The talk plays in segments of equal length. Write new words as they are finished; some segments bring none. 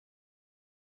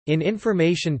In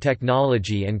information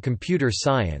technology and computer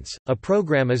science, a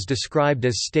program is described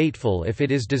as stateful if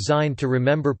it is designed to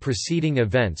remember preceding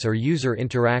events or user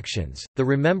interactions. The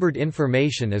remembered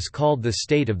information is called the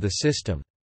state of the system.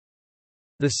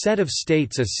 The set of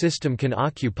states a system can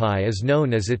occupy is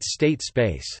known as its state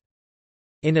space.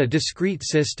 In a discrete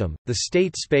system, the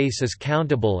state space is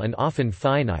countable and often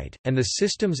finite, and the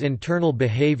system's internal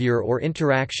behavior or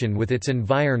interaction with its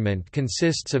environment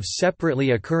consists of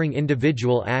separately occurring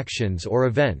individual actions or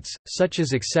events, such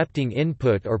as accepting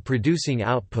input or producing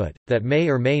output, that may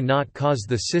or may not cause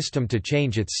the system to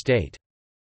change its state.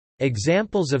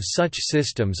 Examples of such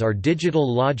systems are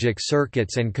digital logic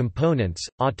circuits and components,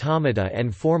 automata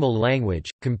and formal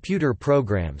language, computer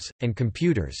programs, and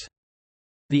computers.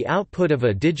 The output of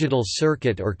a digital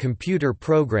circuit or computer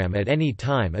program at any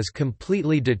time is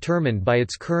completely determined by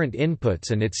its current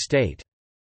inputs and its state.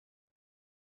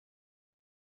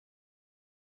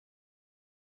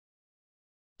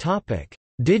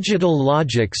 Digital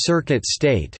logic circuit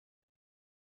state.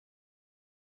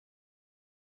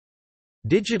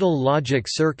 Digital logic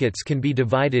circuits can be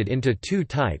divided into two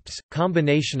types: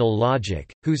 combinational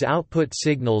logic, whose output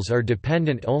signals are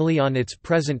dependent only on its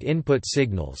present input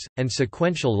signals, and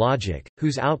sequential logic,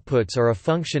 whose outputs are a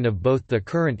function of both the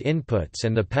current inputs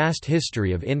and the past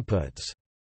history of inputs.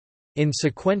 In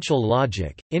sequential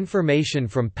logic, information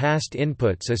from past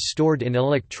inputs is stored in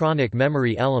electronic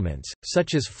memory elements,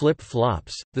 such as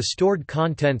flip-flops. The stored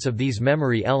contents of these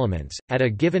memory elements, at a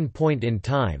given point in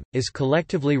time, is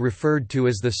collectively referred to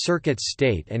as the circuit's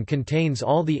state and contains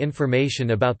all the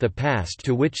information about the past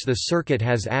to which the circuit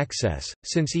has access.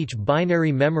 Since each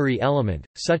binary memory element,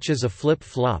 such as a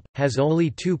flip-flop, has only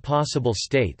two possible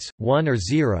states, 1 or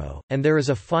 0, and there is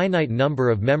a finite number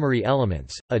of memory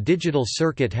elements, a digital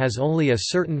circuit has only a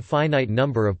certain finite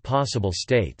number of possible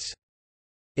states.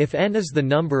 If n is the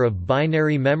number of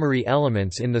binary memory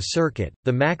elements in the circuit,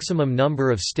 the maximum number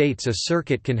of states a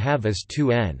circuit can have is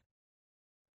 2n.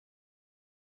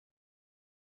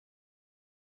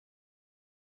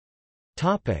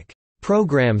 Topic: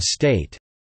 Program state.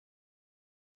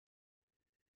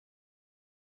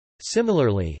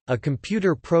 Similarly, a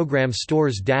computer program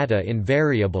stores data in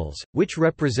variables, which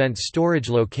represent storage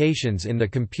locations in the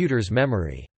computer's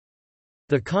memory.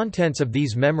 The contents of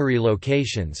these memory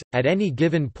locations, at any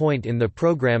given point in the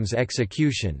program's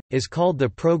execution, is called the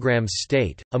program's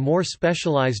state. A more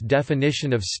specialized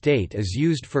definition of state is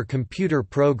used for computer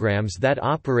programs that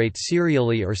operate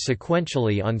serially or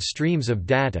sequentially on streams of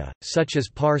data, such as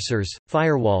parsers,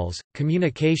 firewalls,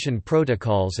 communication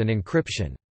protocols, and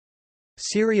encryption.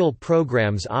 Serial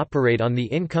programs operate on the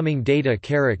incoming data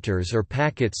characters or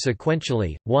packets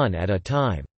sequentially, one at a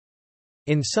time.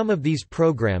 In some of these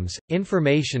programs,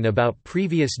 information about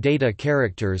previous data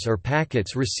characters or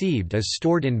packets received is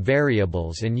stored in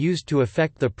variables and used to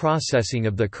affect the processing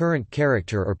of the current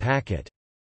character or packet.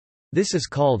 This is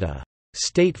called a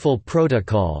stateful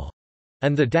protocol,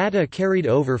 and the data carried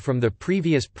over from the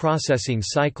previous processing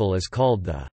cycle is called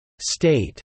the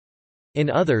state.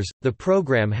 In others, the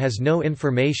program has no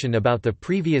information about the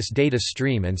previous data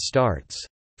stream and starts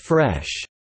fresh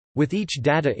with each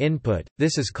data input.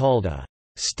 This is called a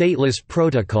stateless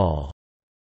protocol.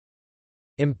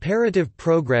 Imperative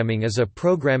programming is a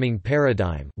programming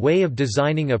paradigm, way of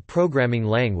designing a programming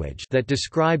language that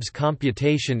describes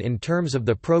computation in terms of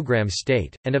the program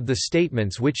state, and of the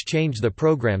statements which change the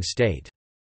program state.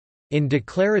 In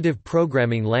declarative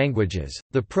programming languages,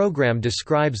 the program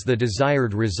describes the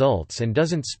desired results and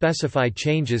doesn't specify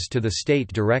changes to the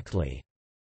state directly.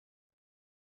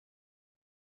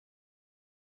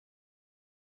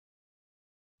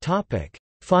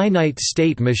 Finite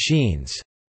state machines.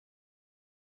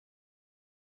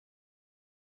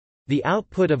 The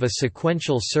output of a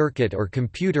sequential circuit or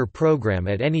computer program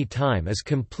at any time is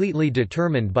completely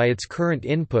determined by its current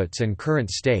inputs and current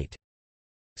state.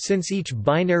 Since each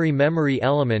binary memory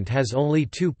element has only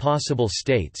two possible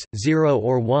states, 0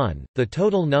 or 1, the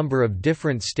total number of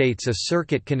different states a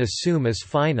circuit can assume is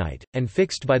finite, and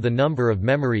fixed by the number of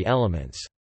memory elements.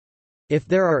 If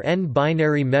there are n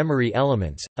binary memory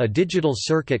elements, a digital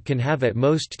circuit can have at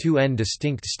most 2n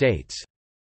distinct states.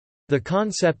 The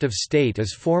concept of state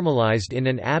is formalized in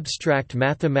an abstract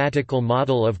mathematical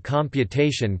model of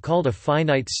computation called a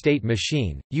finite state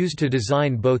machine, used to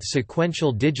design both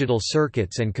sequential digital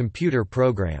circuits and computer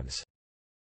programs.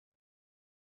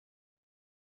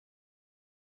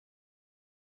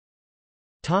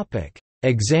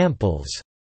 Examples.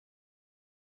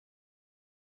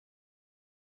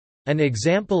 An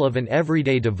example of an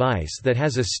everyday device that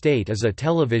has a state is a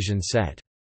television set.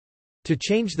 To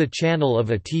change the channel of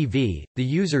a TV, the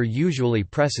user usually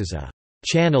presses a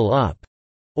channel up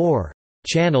or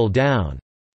channel down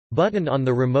button on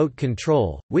the remote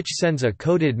control, which sends a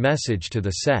coded message to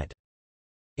the set.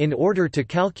 In order to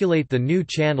calculate the new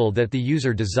channel that the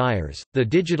user desires, the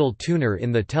digital tuner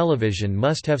in the television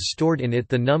must have stored in it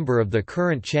the number of the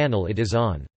current channel it is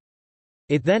on.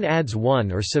 It then adds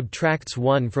 1 or subtracts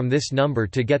 1 from this number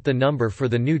to get the number for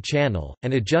the new channel,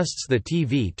 and adjusts the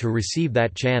TV to receive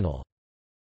that channel.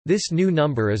 This new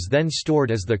number is then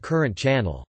stored as the current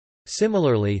channel.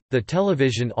 Similarly, the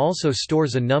television also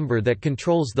stores a number that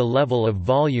controls the level of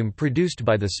volume produced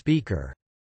by the speaker.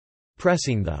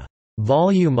 Pressing the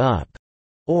volume up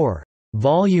or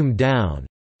volume down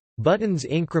buttons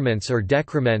increments or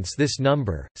decrements this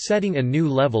number, setting a new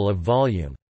level of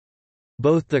volume.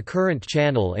 Both the current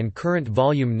channel and current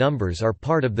volume numbers are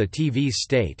part of the TV's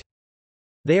state.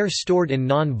 They are stored in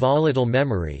non-volatile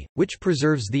memory, which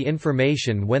preserves the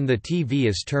information when the TV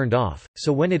is turned off,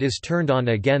 so when it is turned on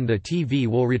again the TV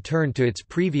will return to its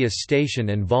previous station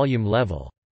and volume level.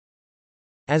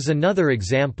 As another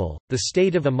example, the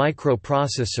state of a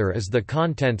microprocessor is the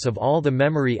contents of all the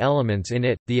memory elements in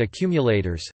it, the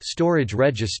accumulators, storage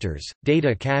registers,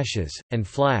 data caches, and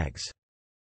flags.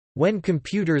 When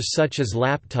computers such as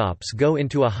laptops go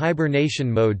into a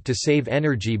hibernation mode to save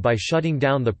energy by shutting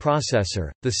down the processor,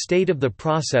 the state of the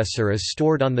processor is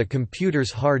stored on the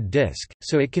computer's hard disk,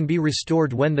 so it can be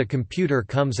restored when the computer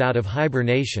comes out of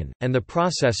hibernation, and the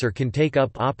processor can take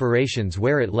up operations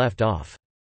where it left off.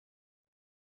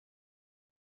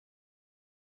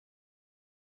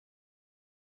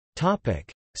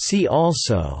 See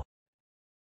also: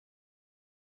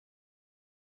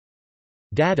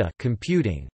 data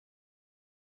computing.